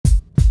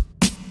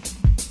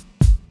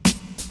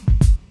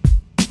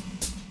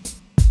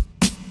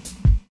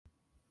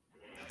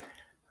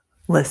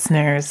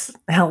Listeners,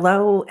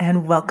 hello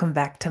and welcome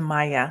back to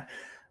My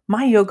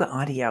Yoga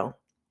Audio.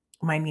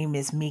 My name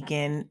is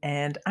Megan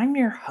and I'm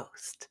your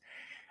host.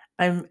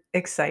 I'm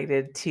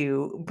excited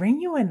to bring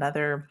you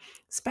another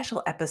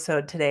special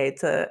episode today.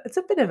 It's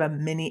a bit of a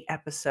mini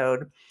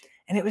episode,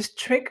 and it was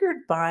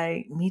triggered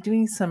by me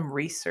doing some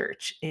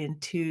research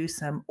into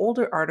some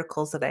older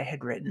articles that I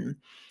had written.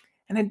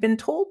 And I'd been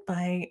told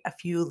by a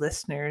few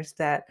listeners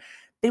that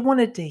they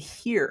wanted to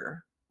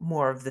hear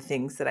more of the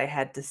things that I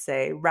had to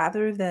say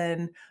rather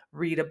than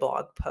read a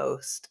blog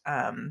post.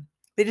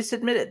 They just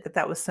admitted that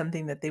that was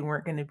something that they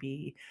weren't going to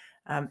be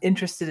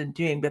interested in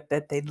doing, but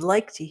that they'd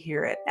like to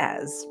hear it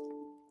as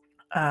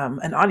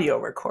an audio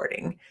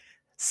recording.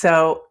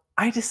 So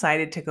I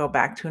decided to go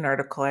back to an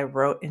article I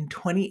wrote in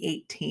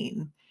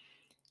 2018,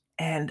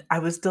 and I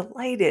was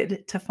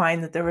delighted to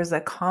find that there was a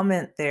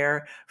comment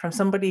there from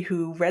somebody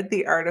who read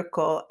the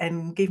article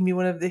and gave me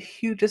one of the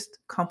hugest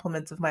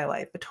compliments of my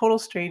life, a total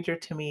stranger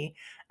to me.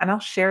 And I'll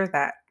share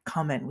that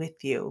comment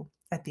with you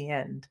at the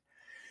end.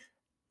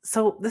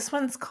 So, this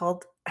one's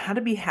called How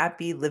to Be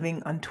Happy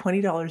Living on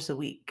 $20 a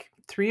Week,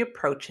 Three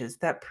Approaches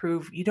That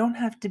Prove You Don't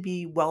Have to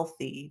Be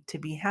Wealthy to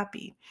Be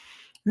Happy.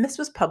 And this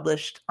was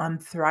published on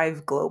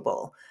Thrive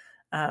Global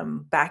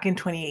back in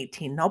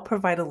 2018. And I'll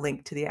provide a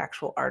link to the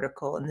actual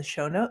article in the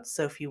show notes.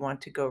 So if you want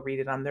to go read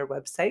it on their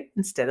website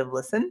instead of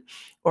listen,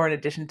 or in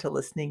addition to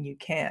listening, you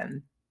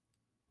can.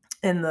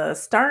 In the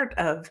start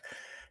of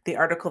the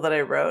article that I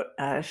wrote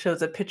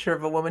shows a picture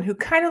of a woman who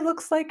kind of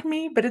looks like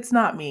me, but it's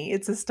not me.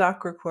 It's a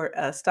stock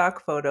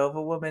photo of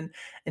a woman,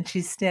 and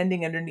she's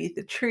standing underneath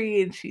a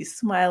tree, and she's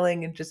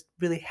smiling and just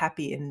really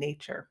happy in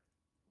nature.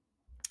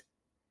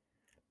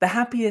 The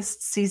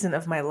happiest season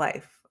of my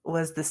life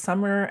was the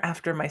summer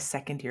after my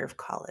second year of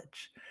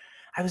college.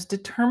 I was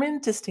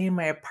determined to stay in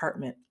my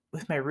apartment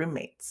with my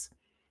roommates.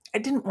 I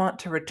didn't want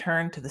to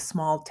return to the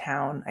small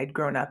town I'd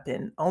grown up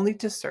in, only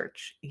to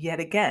search, yet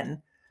again,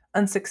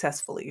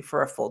 unsuccessfully,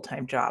 for a full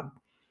time job.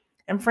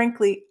 And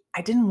frankly,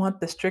 I didn't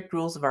want the strict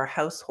rules of our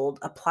household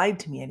applied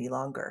to me any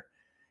longer,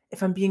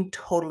 if I'm being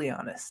totally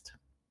honest.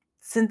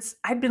 Since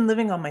I'd been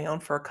living on my own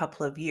for a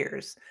couple of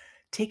years,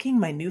 taking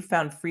my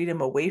newfound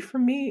freedom away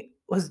from me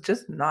was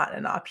just not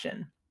an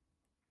option.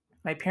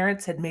 My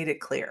parents had made it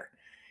clear.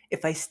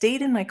 If I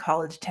stayed in my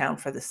college town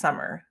for the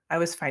summer, I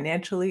was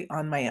financially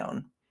on my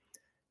own.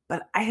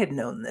 But I had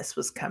known this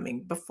was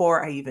coming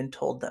before I even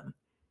told them.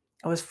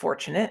 I was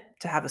fortunate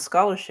to have a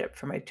scholarship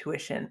for my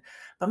tuition,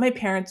 but my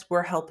parents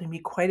were helping me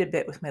quite a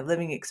bit with my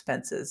living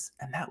expenses,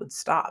 and that would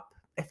stop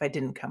if I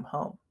didn't come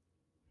home.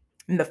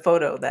 And the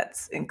photo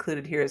that's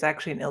included here is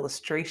actually an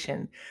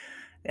illustration,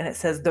 and it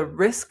says, "The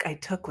risk I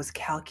took was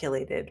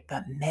calculated,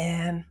 but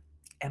man,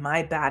 am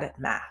I bad at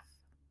math."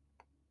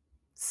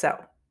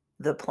 So,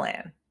 the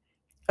plan.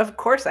 Of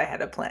course, I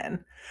had a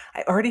plan.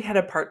 I already had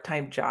a part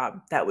time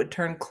job that would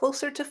turn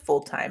closer to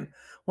full time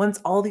once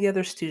all the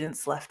other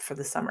students left for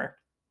the summer.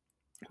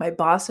 My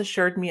boss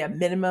assured me a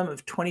minimum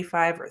of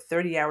 25 or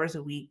 30 hours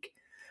a week.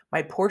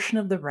 My portion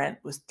of the rent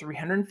was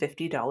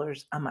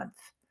 $350 a month.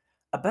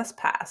 A bus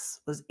pass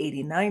was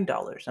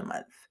 $89 a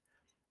month.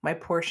 My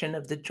portion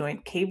of the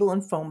joint cable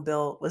and phone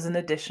bill was an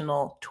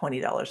additional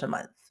 $20 a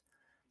month.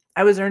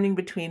 I was earning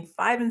between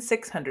 $500 and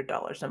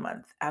 $600 a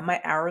month at my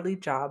hourly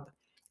job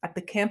at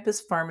the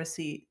campus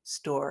pharmacy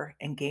store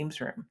and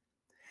games room.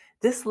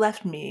 This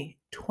left me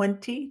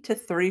 $20 to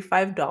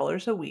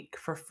 $35 a week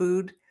for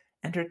food,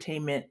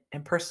 entertainment,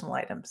 and personal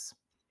items.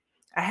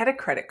 I had a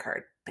credit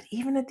card, but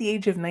even at the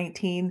age of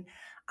 19,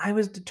 I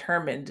was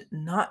determined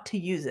not to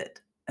use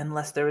it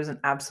unless there was an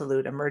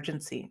absolute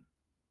emergency.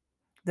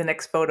 The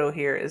next photo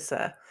here is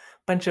a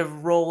bunch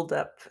of rolled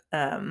up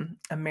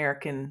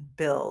American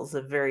bills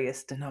of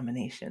various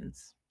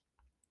denominations.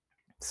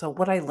 So,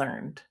 what I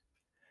learned: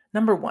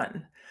 number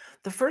one,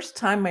 the first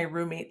time my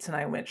roommates and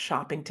I went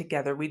shopping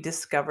together, we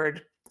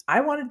discovered I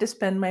wanted to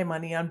spend my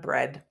money on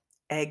bread,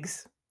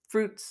 eggs,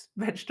 fruits,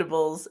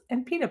 vegetables,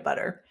 and peanut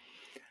butter.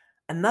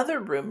 Another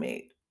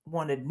roommate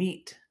wanted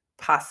meat,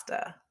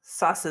 pasta,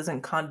 sauces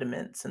and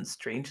condiments, and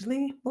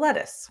strangely,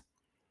 lettuce.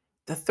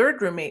 The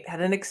third roommate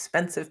had an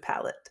expensive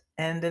palate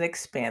and an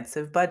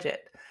expansive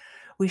budget.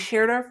 We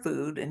shared our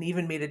food and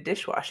even made a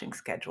dishwashing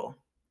schedule.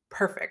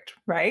 Perfect,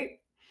 right?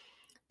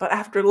 But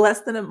after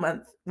less than a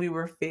month, we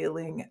were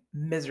failing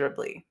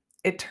miserably.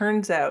 It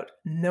turns out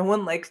no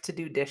one likes to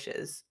do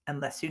dishes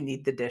unless you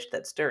need the dish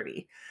that's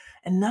dirty.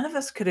 And none of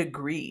us could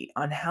agree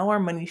on how our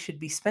money should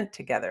be spent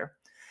together.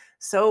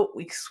 So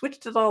we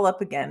switched it all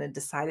up again and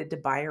decided to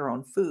buy our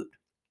own food.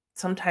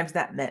 Sometimes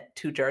that meant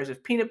 2 jars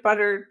of peanut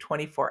butter,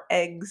 24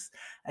 eggs,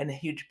 and a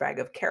huge bag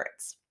of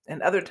carrots.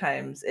 And other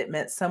times it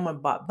meant someone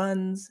bought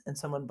buns, and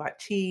someone bought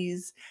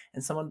cheese,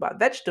 and someone bought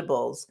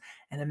vegetables,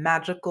 and a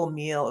magical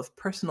meal of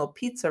personal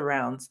pizza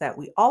rounds that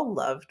we all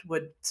loved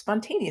would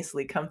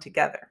spontaneously come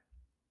together.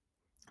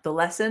 The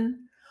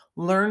lesson: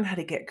 learn how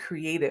to get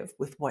creative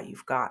with what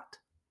you've got.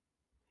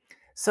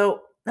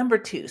 So, number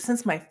two,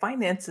 since my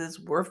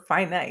finances were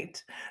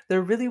finite,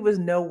 there really was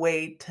no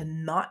way to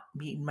not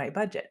meet my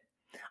budget.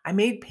 I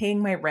made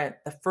paying my rent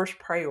the first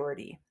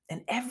priority,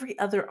 and every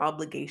other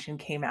obligation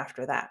came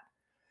after that.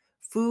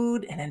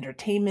 Food and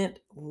entertainment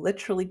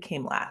literally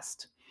came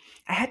last.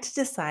 I had to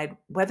decide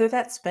whether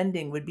that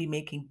spending would be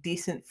making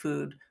decent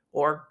food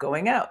or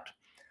going out.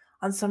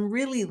 On some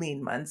really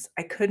lean months,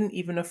 I couldn't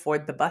even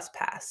afford the bus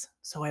pass,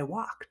 so I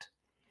walked.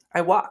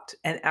 I walked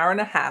an hour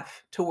and a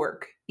half to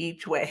work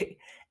each way,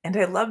 and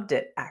I loved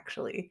it,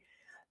 actually.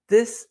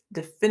 This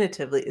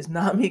definitively is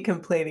not me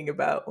complaining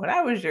about when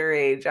I was your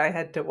age, I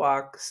had to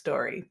walk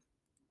story.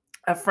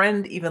 A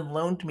friend even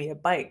loaned me a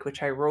bike,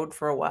 which I rode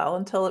for a while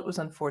until it was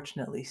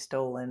unfortunately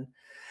stolen.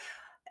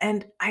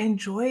 And I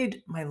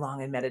enjoyed my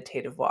long and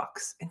meditative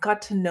walks and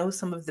got to know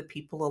some of the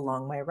people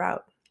along my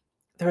route.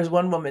 There was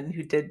one woman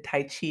who did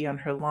Tai Chi on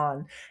her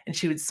lawn, and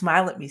she would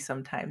smile at me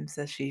sometimes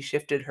as she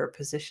shifted her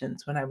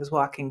positions when I was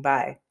walking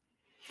by.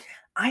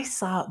 I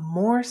saw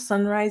more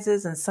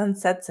sunrises and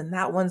sunsets in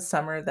that one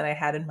summer than I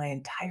had in my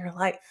entire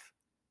life.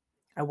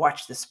 I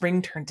watched the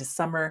spring turn to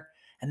summer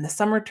and the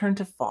summer turn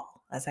to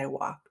fall as I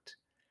walked.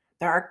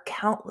 There are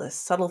countless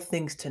subtle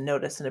things to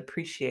notice and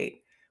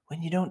appreciate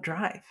when you don't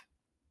drive.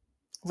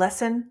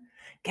 Lesson: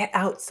 get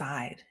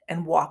outside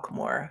and walk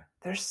more.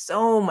 There's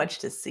so much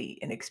to see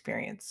and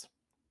experience.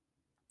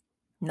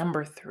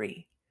 Number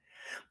three,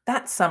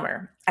 that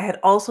summer, I had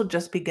also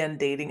just begun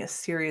dating a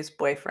serious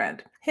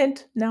boyfriend.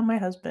 Hint, now my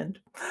husband,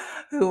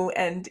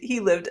 and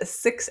he lived a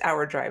 6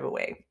 hour drive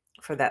away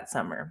for that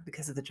summer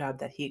because of the job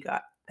that he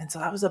got. And so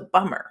that was a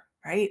bummer,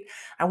 right?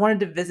 I wanted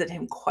to visit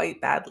him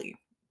quite badly,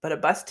 but a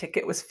bus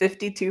ticket was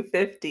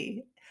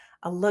 52.50,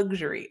 a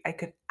luxury I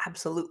could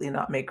absolutely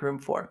not make room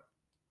for.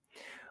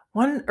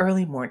 One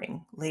early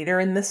morning, later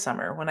in the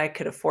summer, when I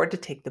could afford to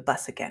take the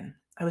bus again,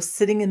 I was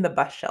sitting in the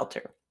bus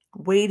shelter,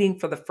 waiting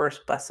for the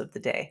first bus of the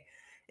day.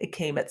 It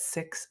came at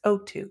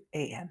 6:02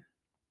 a.m.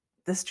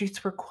 The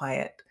streets were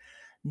quiet.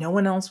 No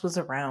one else was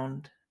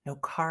around, no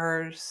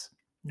cars,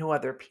 no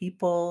other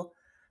people,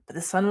 but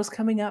the sun was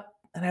coming up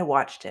and I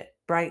watched it,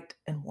 bright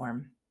and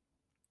warm.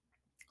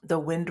 The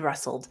wind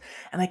rustled,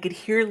 and I could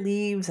hear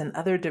leaves and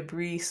other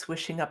debris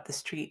swishing up the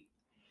street.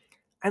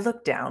 I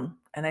looked down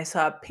and I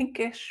saw a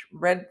pinkish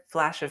red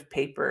flash of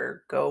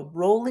paper go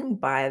rolling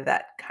by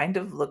that kind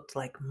of looked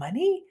like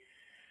money.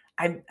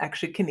 I'm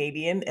actually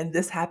Canadian and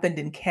this happened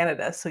in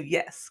Canada. So,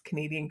 yes,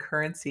 Canadian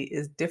currency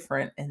is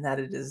different in that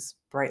it is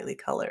brightly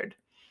colored.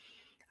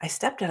 I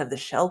stepped out of the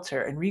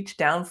shelter and reached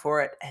down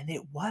for it, and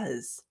it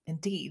was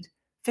indeed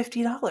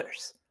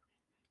 $50.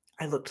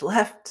 I looked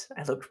left,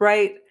 I looked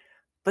right,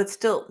 but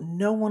still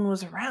no one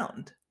was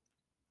around.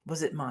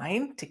 Was it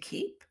mine to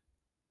keep?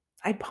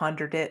 I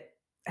pondered it,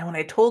 and when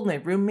I told my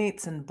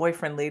roommates and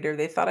boyfriend later,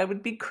 they thought I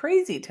would be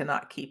crazy to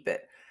not keep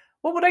it.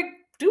 What would I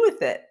do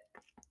with it?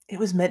 It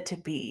was meant to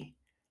be.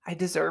 I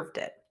deserved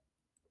it.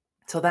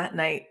 So that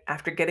night,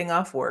 after getting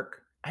off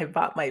work, I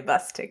bought my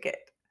bus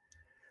ticket.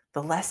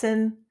 The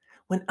lesson: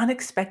 when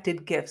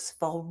unexpected gifts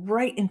fall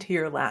right into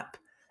your lap,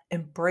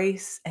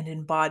 embrace and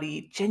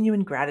embody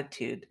genuine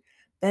gratitude,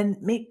 then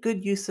make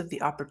good use of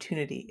the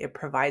opportunity it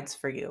provides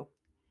for you.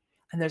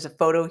 And there's a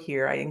photo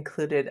here I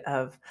included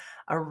of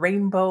a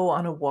rainbow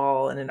on a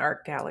wall in an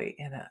art gallery,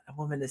 and a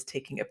woman is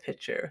taking a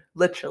picture,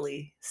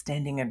 literally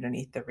standing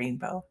underneath the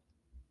rainbow.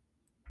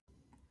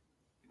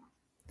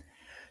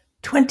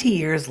 20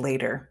 years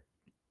later,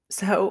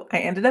 so I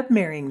ended up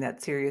marrying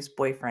that serious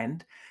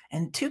boyfriend,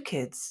 and two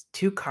kids,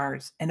 two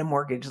cars, and a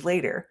mortgage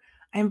later,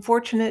 I am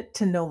fortunate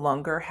to no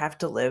longer have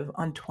to live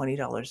on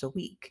 $20 a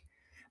week.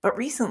 But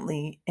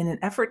recently, in an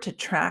effort to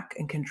track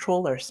and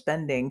control our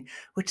spending,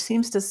 which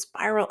seems to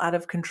spiral out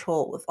of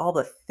control with all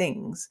the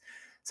things,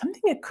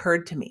 something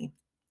occurred to me.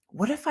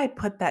 What if I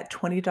put that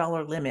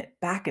 $20 limit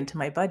back into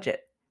my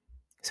budget?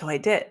 So I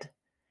did.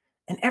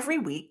 And every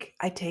week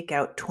I take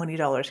out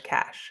 $20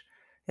 cash.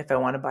 If I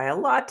want to buy a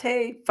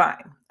latte,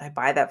 fine. I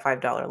buy that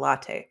 $5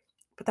 latte.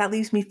 But that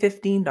leaves me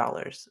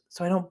 $15,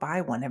 so I don't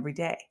buy one every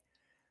day.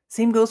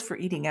 Same goes for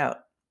eating out.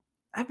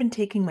 I've been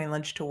taking my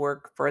lunch to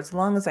work for as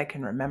long as I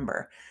can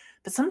remember.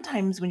 But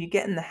sometimes when you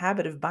get in the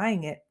habit of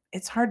buying it,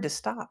 it's hard to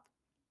stop.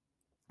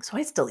 So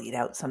I still eat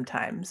out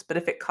sometimes, but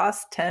if it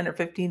costs 10 or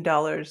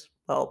 $15,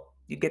 well,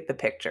 you get the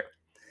picture.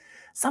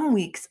 Some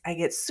weeks I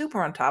get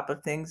super on top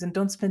of things and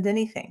don't spend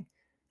anything.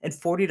 And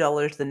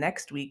 $40 the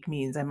next week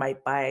means I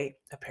might buy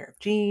a pair of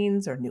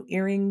jeans or new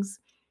earrings.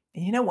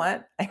 And you know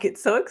what? I get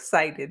so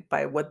excited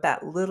by what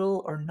that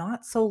little or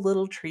not so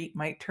little treat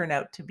might turn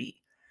out to be.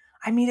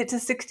 I made it to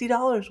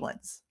 $60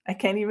 once. I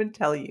can't even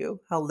tell you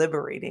how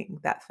liberating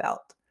that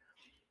felt.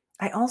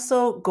 I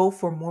also go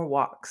for more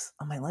walks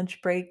on my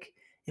lunch break,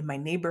 in my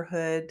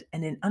neighborhood,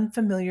 and in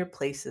unfamiliar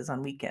places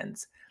on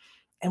weekends.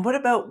 And what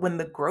about when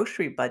the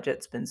grocery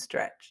budget's been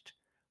stretched?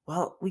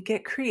 Well, we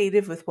get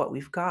creative with what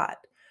we've got.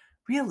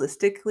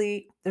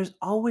 Realistically, there's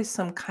always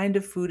some kind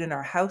of food in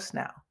our house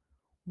now.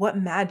 What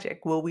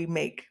magic will we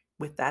make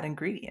with that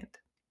ingredient?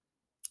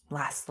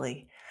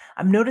 Lastly,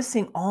 I'm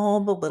noticing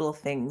all the little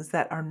things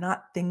that are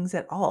not things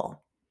at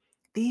all.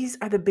 These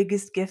are the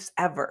biggest gifts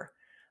ever.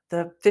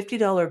 The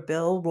 $50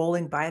 bill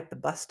rolling by at the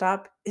bus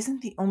stop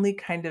isn't the only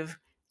kind of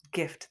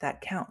gift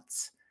that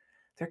counts.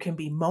 There can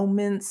be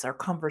moments or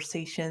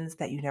conversations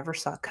that you never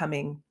saw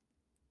coming,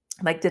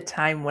 like the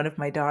time one of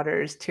my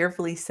daughters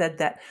tearfully said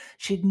that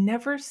she'd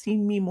never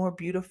seen me more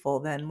beautiful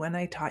than when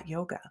I taught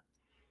yoga,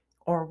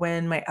 or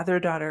when my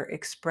other daughter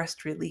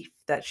expressed relief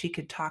that she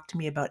could talk to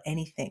me about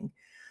anything,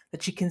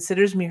 that she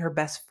considers me her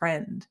best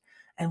friend,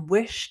 and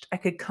wished I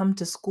could come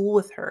to school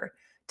with her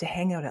to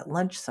hang out at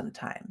lunch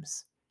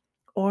sometimes.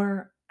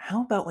 Or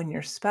how about when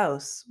your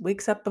spouse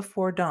wakes up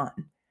before dawn,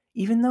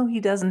 even though he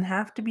doesn't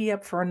have to be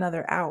up for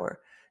another hour,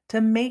 to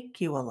make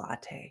you a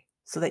latte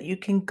so that you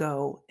can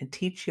go and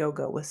teach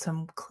yoga with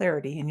some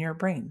clarity in your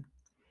brain?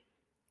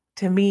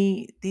 To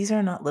me, these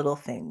are not little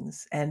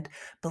things. And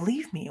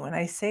believe me when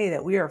I say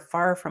that we are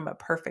far from a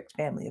perfect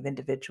family of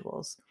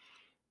individuals,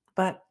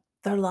 but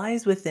there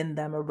lies within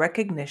them a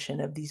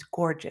recognition of these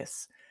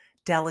gorgeous,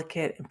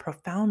 delicate, and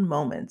profound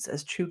moments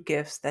as true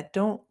gifts that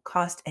don't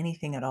cost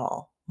anything at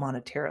all,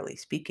 monetarily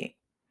speaking.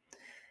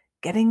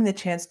 Getting the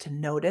chance to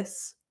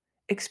notice,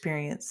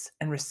 experience,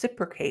 and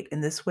reciprocate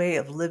in this way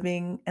of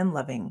living and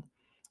loving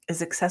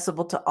is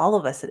accessible to all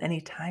of us at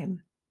any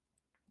time,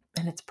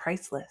 and it's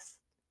priceless.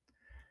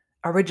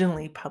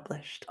 Originally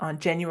published on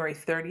January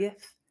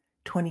 30th,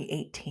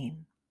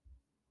 2018.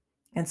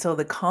 And so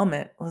the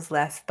comment was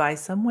left by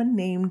someone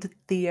named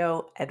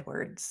Theo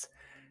Edwards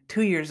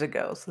 2 years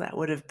ago. So that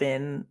would have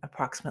been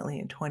approximately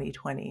in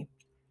 2020.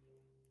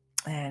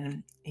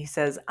 And he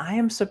says, I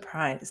am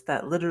surprised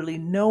that literally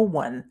no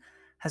one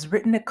has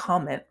written a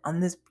comment on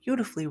this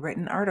beautifully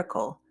written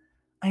article.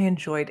 I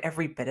enjoyed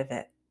every bit of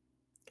it.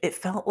 It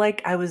felt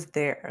like I was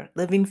there,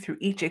 living through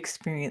each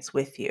experience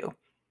with you.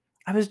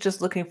 I was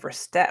just looking for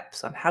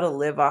steps on how to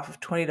live off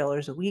of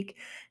 $20 a week,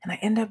 and I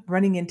end up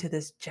running into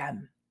this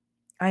gem.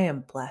 I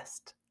am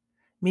blessed.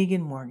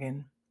 Megan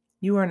Morgan,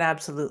 you are an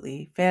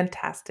absolutely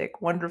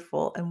fantastic,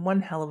 wonderful, and one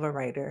hell of a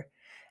writer,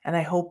 and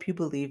I hope you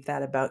believe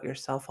that about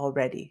yourself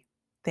already.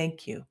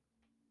 Thank you.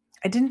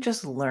 I didn't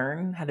just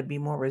learn how to be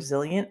more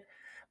resilient,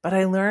 but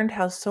I learned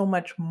how so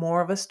much more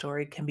of a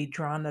story can be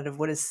drawn out of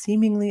what is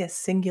seemingly a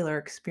singular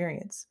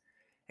experience,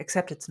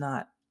 except it's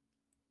not.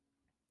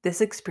 This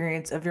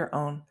experience of your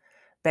own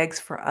begs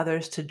for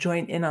others to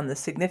join in on the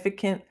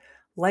significant,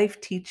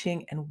 life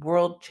teaching, and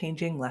world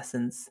changing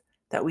lessons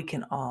that we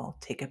can all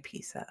take a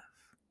piece of.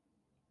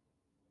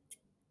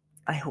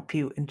 I hope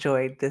you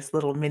enjoyed this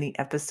little mini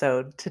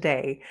episode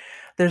today.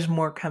 There's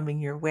more coming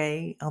your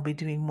way. I'll be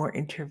doing more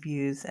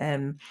interviews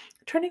and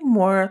turning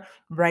more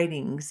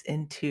writings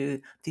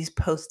into these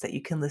posts that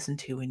you can listen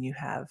to when you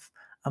have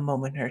a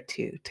moment or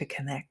two to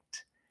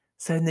connect.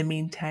 So, in the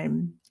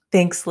meantime,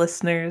 thanks,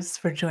 listeners,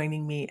 for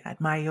joining me at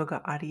My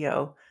Yoga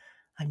Audio.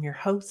 I'm your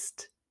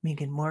host,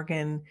 Megan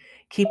Morgan.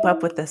 Keep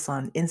up with us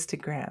on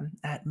Instagram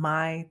at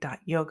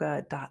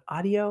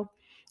my.yoga.audio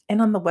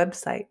and on the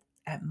website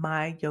at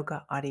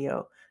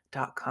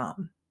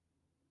myyogaaudio.com.